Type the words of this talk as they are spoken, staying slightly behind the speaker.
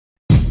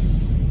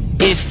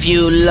If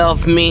you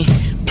love me,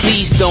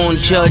 please don't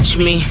judge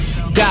me.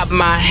 Got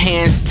my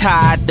hands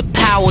tied, the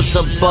power's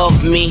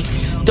above me.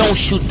 Don't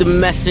shoot the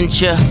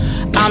messenger,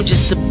 I'm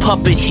just a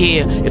puppet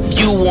here. If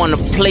you wanna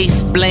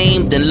place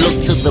blame, then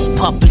look to the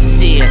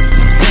puppeteer.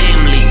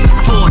 Family,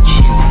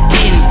 fortune,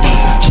 envy,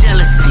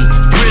 jealousy,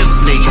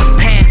 privilege,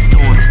 passed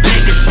on,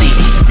 legacy,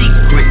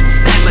 secret,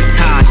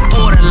 sabotage,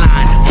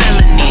 borderline,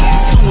 felony,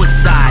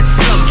 suicide,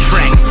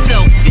 subtract,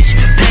 selfish,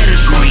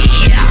 pedigree,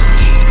 yeah.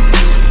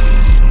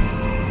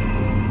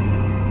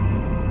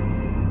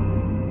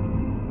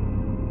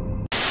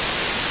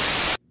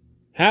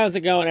 How's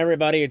it going,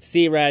 everybody? It's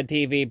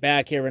C-RadTV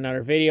back here with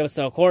another video.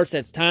 So, of course,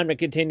 it's time to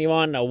continue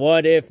on the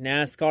What If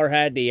NASCAR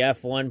Had the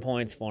F1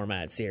 Points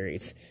Format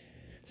series.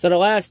 So, the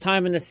last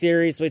time in the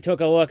series, we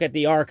took a look at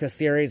the ARCA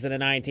series in the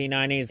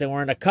 1990s, and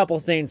learned a couple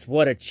things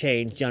would have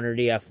changed under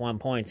the F1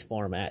 Points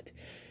format.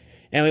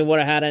 And we would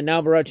have had a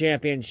number of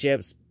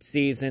championships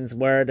seasons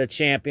where the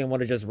champion would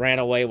have just ran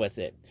away with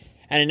it.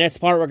 And in this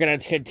part, we're going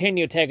to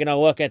continue taking a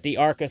look at the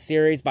ARCA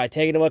series by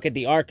taking a look at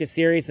the ARCA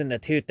series in the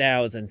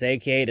 2000s,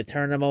 aka the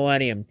turn of the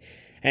millennium.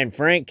 And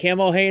Frank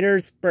Kimmel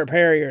haters,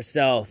 prepare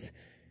yourselves.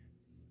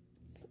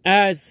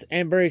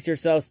 And brace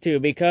yourselves too,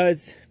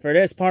 because for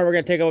this part, we're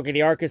going to take a look at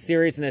the ARCA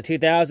series in the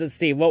 2000s,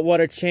 see what would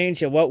have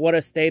changed and what would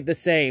have stayed the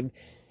same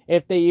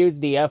if they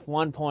used the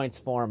F1 points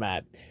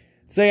format.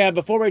 So yeah,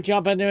 before we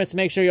jump into this,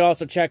 make sure you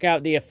also check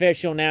out the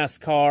official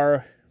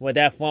NASCAR with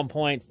F1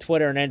 Points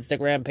Twitter and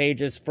Instagram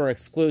pages for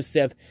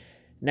exclusive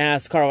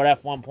NASCAR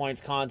with F1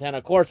 Points content.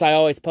 Of course, I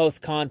always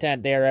post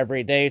content there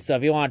every day, so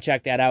if you want to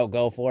check that out,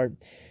 go for it.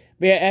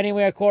 But yeah,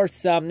 anyway, of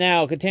course,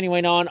 now,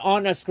 continuing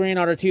on the screen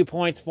are the 2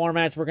 points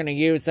formats we're going to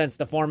use since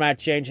the format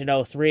changed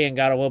in 03 and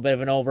got a little bit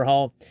of an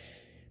overhaul.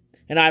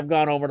 And I've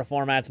gone over the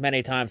formats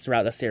many times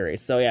throughout the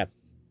series, so yeah.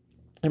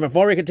 And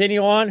before we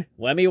continue on,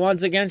 let me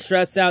once again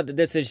stress out that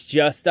this is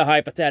just a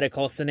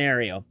hypothetical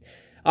scenario.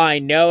 I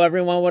know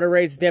everyone would have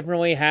raced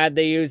differently had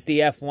they used the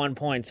F1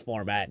 points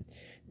format.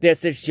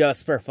 This is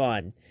just for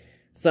fun.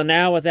 So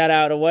now with that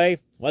out of the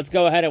way, let's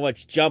go ahead and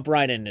let's jump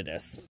right into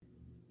this.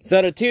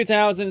 So the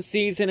 2000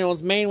 season, it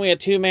was mainly a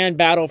two-man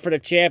battle for the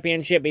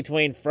championship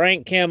between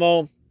Frank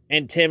Kimmel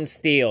and Tim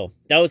Steele.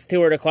 Those two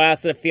were the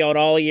class of the field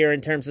all year in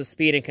terms of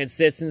speed and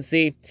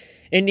consistency.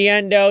 In the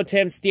end, though,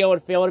 Tim Steele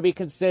would fail to be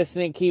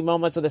consistent in key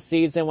moments of the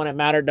season when it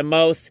mattered the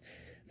most.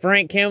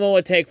 Frank Kimmel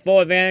would take full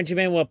advantage of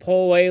him with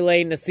pull away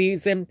late in the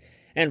season,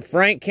 and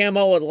Frank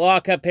Kimmel would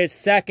lock up his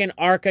second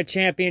ARCA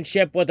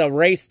championship with a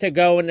race to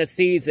go in the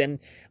season,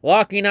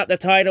 locking up the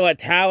title at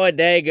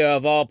Talladega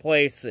of all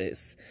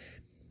places.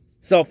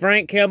 So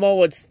Frank Kimmel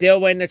would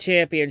still win the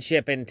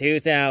championship in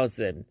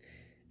 2000.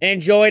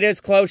 Enjoy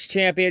this close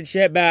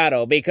championship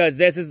battle, because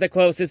this is the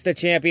closest the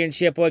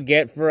championship would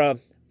get for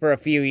a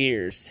few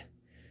years.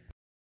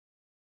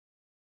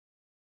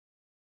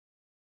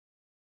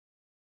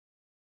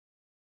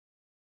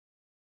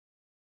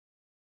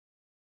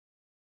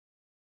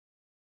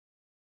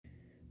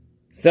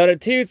 So the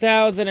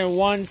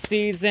 2001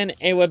 season,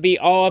 it would be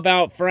all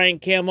about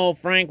Frank Kimmel.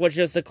 Frank was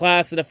just a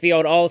class of the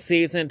field all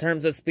season in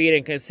terms of speed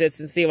and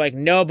consistency. Like,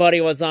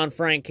 nobody was on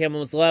Frank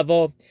Kimmel's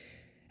level.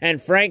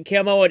 And Frank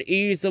Kimmel would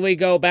easily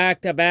go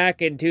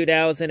back-to-back in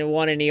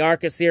 2001 in the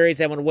ARCA series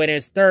and would win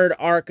his third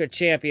ARCA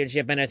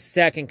championship and his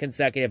second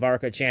consecutive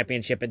ARCA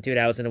championship in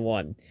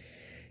 2001.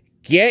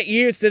 Get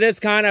used to this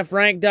kind of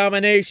Frank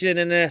domination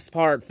in this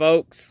part,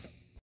 folks.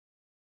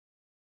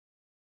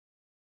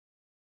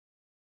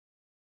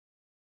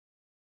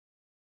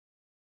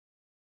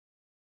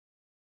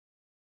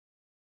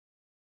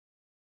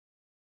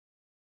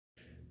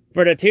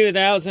 For the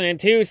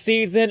 2002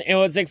 season, it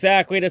was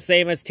exactly the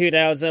same as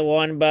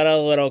 2001, but a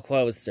little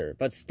closer.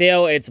 But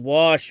still, it's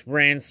wash,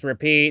 rinse,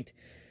 repeat.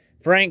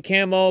 Frank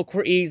Kimmel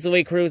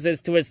easily cruises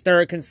to his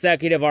third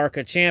consecutive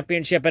ARCA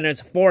championship and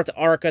his fourth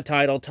ARCA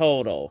title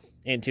total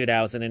in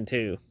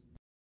 2002.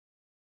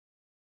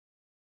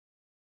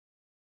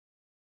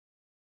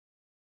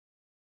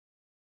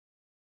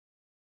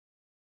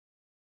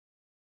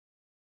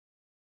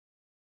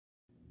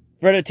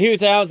 For the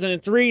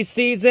 2003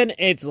 season,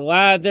 it's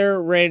lather,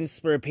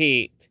 rinse,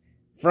 repeat.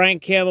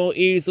 Frank Kimmel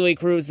easily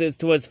cruises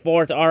to his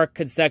fourth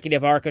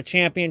consecutive ARCA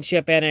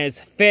championship and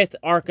his fifth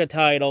ARCA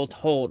title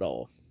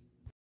total.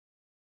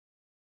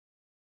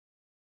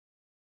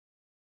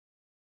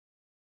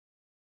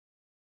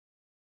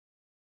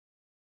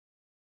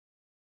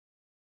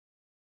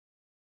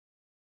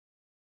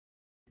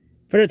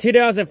 For the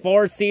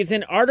 2004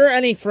 season, are there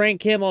any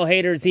Frank Kimmel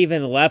haters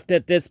even left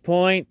at this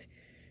point?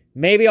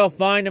 Maybe I'll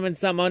find him in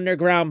some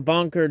underground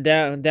bunker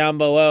down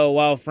below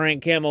while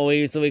Frank Kimmel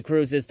easily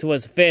cruises to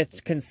his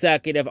fifth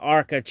consecutive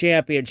ARCA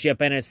championship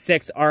and his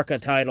sixth ARCA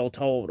title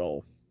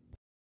total.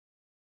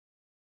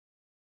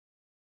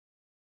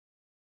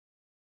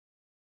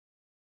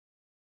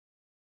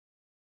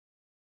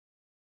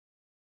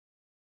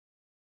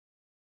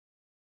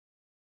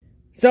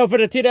 So for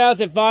the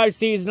 2005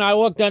 season, I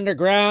looked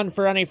underground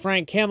for any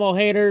Frank Kimmel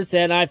haters,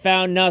 and I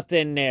found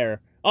nothing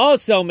there.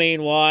 Also,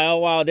 meanwhile,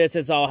 while this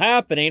is all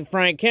happening,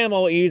 Frank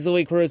Kimmel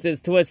easily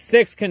cruises to his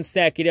 6th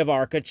consecutive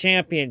ARCA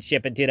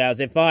championship in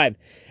 2005,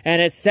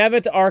 and his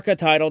 7th ARCA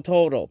title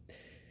total.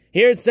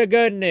 Here's the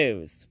good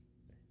news.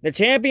 The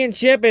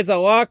championship is a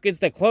lock. It's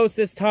the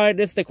closest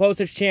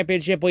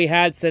championship we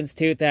had since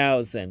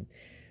 2000.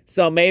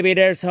 So maybe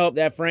there's hope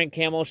that Frank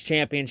Kimmel's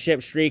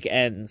championship streak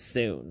ends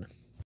soon.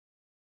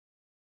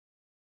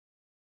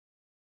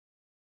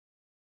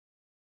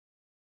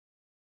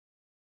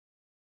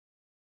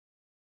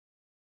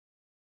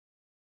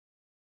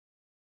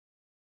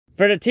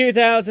 For the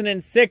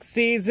 2006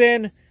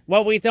 season,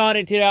 what we thought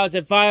in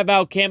 2005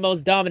 about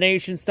Kimmel's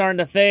domination starting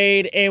to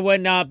fade, it would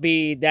not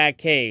be that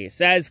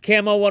case, as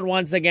Kimmel would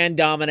once again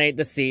dominate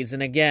the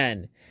season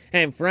again.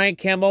 And Frank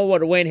Kimmel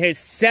would win his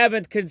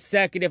 7th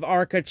consecutive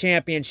ARCA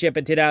championship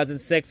in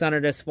 2006 under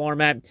this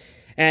format,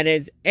 and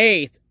his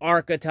 8th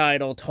ARCA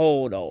title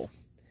total.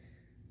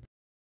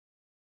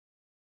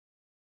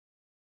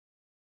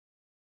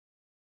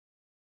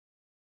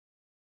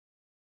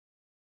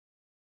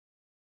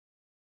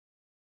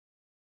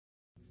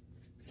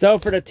 So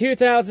for the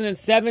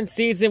 2007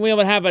 season, we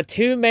will have a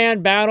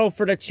 2-man battle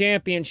for the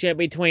championship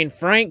between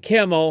Frank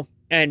Kimmel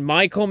and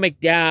Michael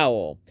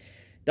McDowell.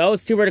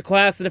 Those two were the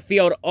class of the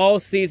field all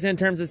season in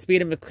terms of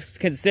speed and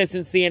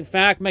consistency. In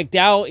fact,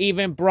 McDowell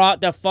even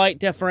brought the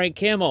fight to Frank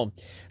Kimmel.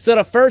 So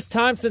the first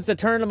time since the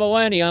turn of the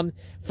millennium,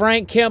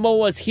 Frank Kimmel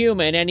was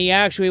human and he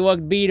actually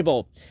looked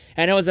beatable.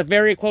 And it was a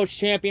very close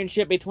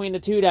championship between the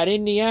two that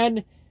in the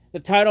end, the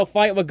title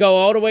fight would go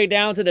all the way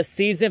down to the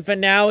season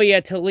finale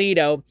at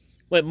Toledo,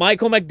 with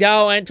Michael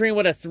McDowell entering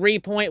with a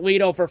 3-point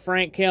lead over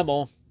Frank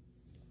Kimmel.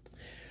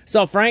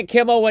 So Frank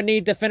Kimmel would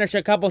need to finish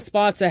a couple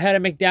spots ahead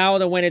of McDowell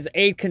to win his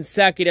 8th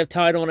consecutive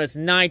title and his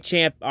 9th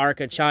champ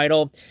ARCA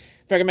title.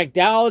 For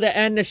McDowell to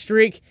end the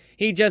streak,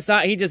 he just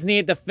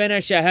needed to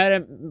finish ahead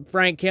of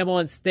Frank Kimmel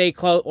and stay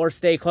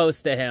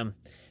close to him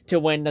to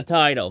win the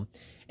title.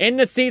 In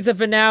the season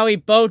finale,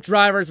 both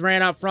drivers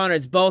ran up front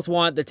as both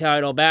want the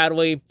title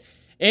badly.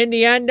 In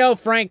the end, though,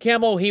 Frank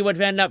Kimmel, he would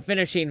end up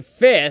finishing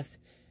 5th.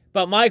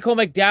 But Michael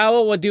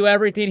McDowell would do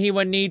everything he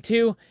would need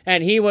to,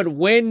 and he would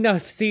win the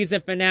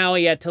season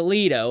finale at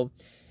Toledo.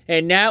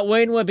 And that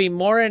win would be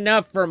more than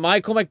enough for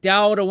Michael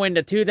McDowell to win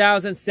the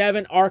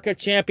 2007 ARCA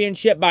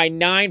championship by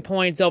 9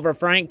 points over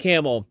Frank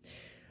Kimmel.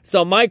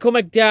 So Michael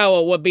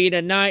McDowell would be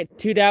the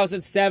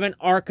 2007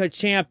 ARCA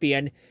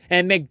champion,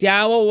 and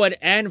McDowell would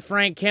end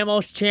Frank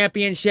Kimmel's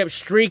championship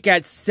streak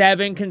at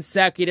 7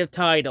 consecutive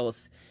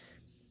titles.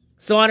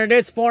 So under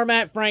this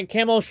format, Frank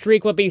Kimmel's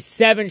streak would be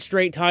 7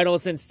 straight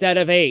titles instead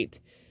of 8.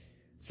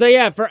 So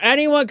yeah, for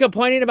anyone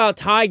complaining about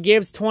Ty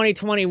Gibbs'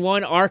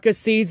 2021 ARCA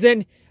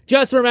season,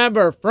 just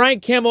remember,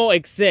 Frank Kimmel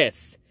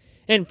exists.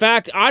 In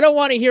fact, I don't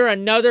want to hear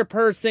another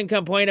person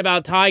complain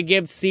about Ty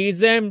Gibbs'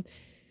 season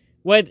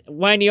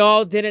when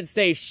y'all didn't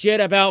say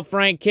shit about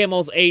Frank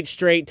Kimmel's 8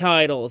 straight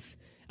titles.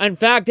 In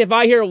fact, if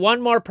I hear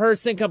one more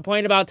person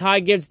complain about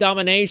Ty Gibbs'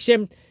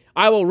 domination,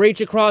 I will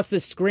reach across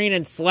the screen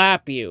and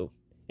slap you.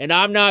 And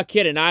I'm not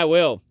kidding, I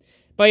will.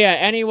 But yeah,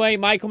 anyway,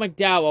 Michael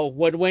McDowell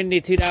would win the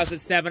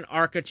 2007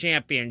 ARCA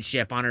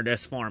championship under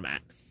this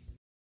format.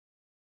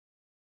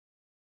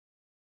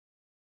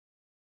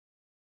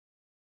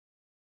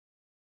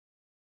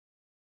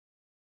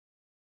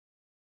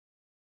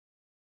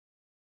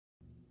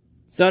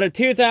 So the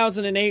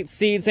 2008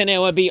 season, it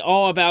would be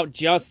all about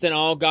Justin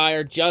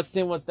Allgaier.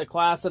 Justin was the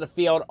class of the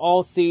field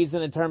all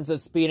season in terms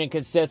of speed and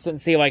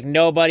consistency. Like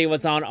nobody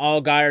was on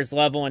Allgaier's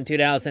level in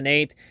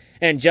 2008.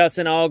 And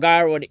Justin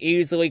Allgaier would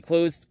easily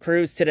cruise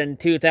to the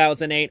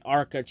 2008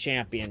 ARCA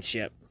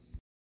championship.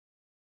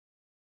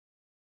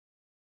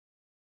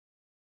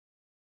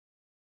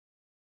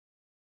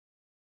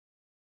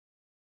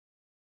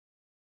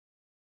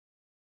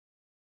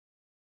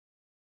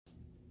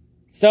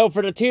 So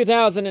for the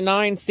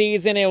 2009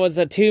 season, it was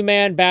a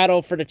 2-man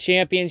battle for the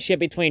championship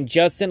between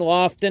Justin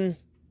Lofton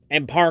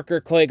and Parker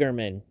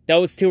Kligerman.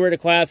 Those two were the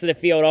class of the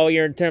field all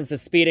year in terms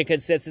of speed and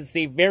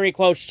consistency. Very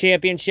close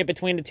championship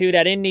between the two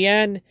that in the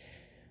end,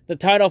 the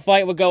title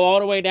fight would go all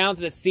the way down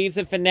to the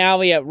season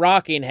finale at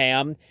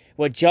Rockingham,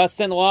 with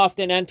Justin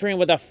Lofton entering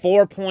with a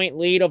 4-point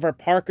lead over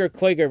Parker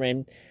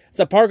Kligerman.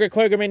 So Parker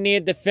Kligerman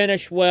needed to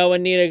finish well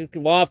and needed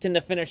Lofton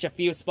to finish a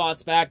few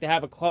spots back to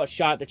have a close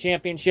shot at the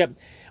championship.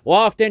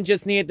 Lofton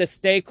just needed to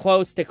stay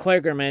close to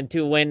Kligerman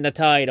to win the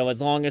title, as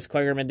long as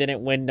Kligerman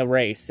didn't win the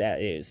race,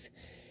 that is.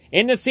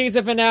 In the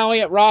season finale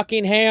at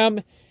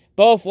Rockingham,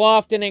 both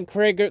Lofton and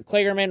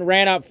Kligerman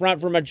ran up front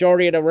for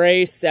majority of the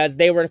race, as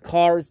they were the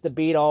cars to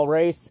beat all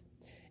race.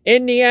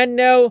 In the end,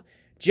 though,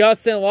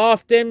 Justin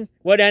Lofton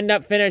would end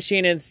up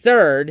finishing in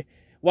 3rd,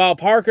 while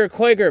Parker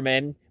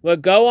Kligerman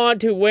would go on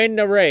to win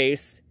the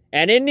race.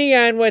 And in the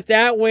end, with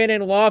that win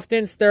in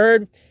Lofton's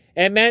 3rd,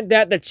 it meant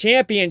that the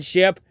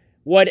championship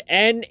would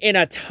end in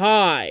a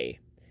tie.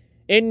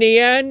 In the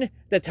end,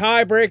 the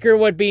tiebreaker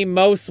would be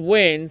most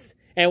wins,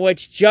 in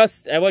which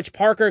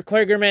Parker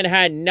Kligerman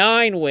had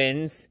 9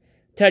 wins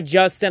to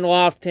Justin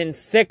Lofton's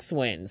 6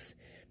 wins.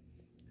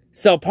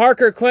 So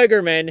Parker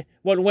Kligerman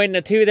would win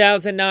the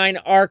 2009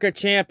 ARCA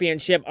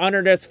Championship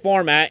under this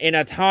format in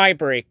a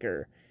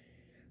tiebreaker.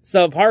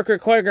 So Parker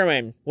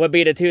Kligerman would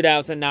be the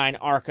 2009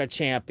 ARCA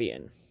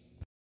champion.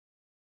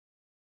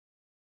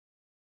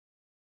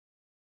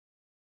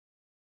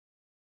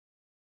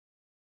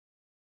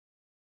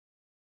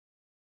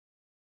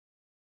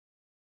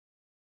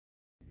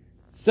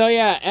 So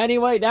yeah,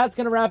 anyway, that's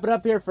going to wrap it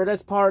up here for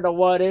this part of the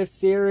What If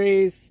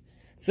series.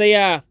 So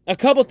yeah, a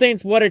couple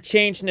things would have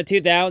changed in the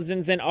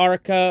 2000s in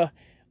ARCA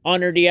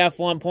under the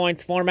F1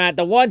 points format.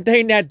 The one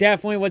thing that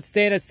definitely would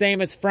stay the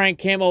same is Frank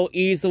Kimmel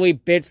easily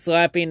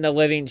bitch-slapping the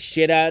living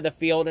shit out of the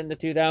field in the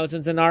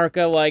 2000s in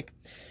ARCA. Like,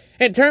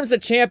 in terms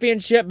of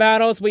championship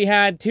battles, we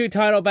had 2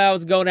 title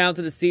battles go down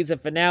to the season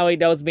finale,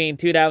 those being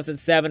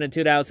 2007 and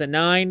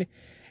 2009.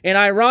 And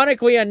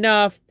ironically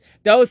enough,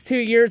 those 2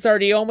 years are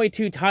the only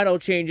 2 title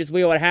changes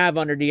we would have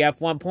under the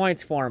F1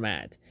 points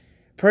format.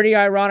 Pretty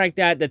ironic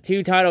that the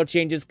 2 title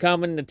changes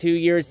come in the 2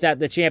 years that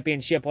the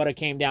championship would have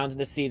came down to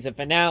the season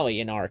finale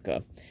in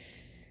ARCA.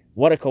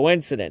 What a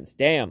coincidence,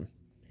 damn.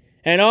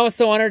 And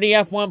also under the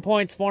F1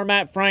 points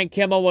format, Frank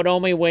Kimmel would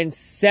only win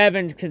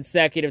 7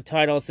 consecutive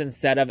titles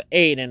instead of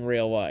 8 in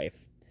real life.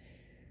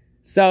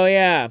 So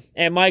yeah,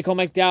 and Michael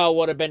McDowell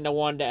would have been the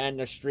one to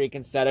end the streak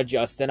instead of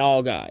Justin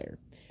Allgaier.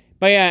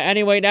 But yeah,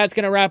 anyway, that's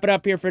going to wrap it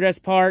up here for this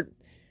part.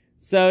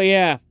 So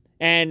yeah,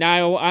 and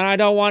I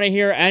don't want to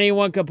hear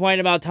anyone complain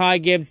about Ty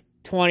Gibbs'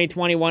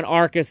 2021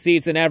 ARCA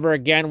season ever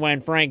again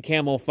when Frank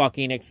Kimmel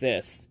fucking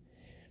exists.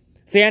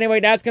 So anyway,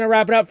 that's going to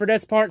wrap it up for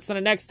this part. So the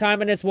next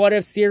time in this What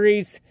If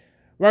series,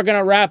 we're going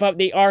to wrap up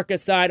the ARCA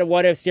side of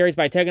What If series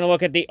by taking a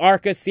look at the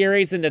ARCA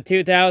series in the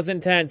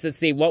 2010s to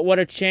see what would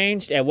have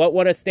changed and what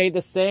would have stayed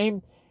the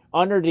same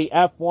under the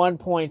F1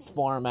 points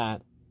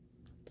format.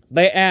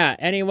 But yeah,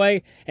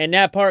 anyway, and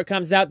that part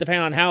comes out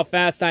depending on how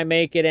fast I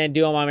make it and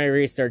do all my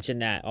research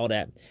and all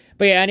that.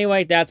 But yeah,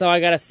 anyway, that's all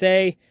I gotta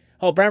say.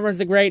 Hope everyone's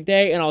a great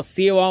day, and I'll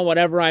see you on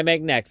whatever I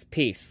make next.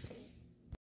 Peace.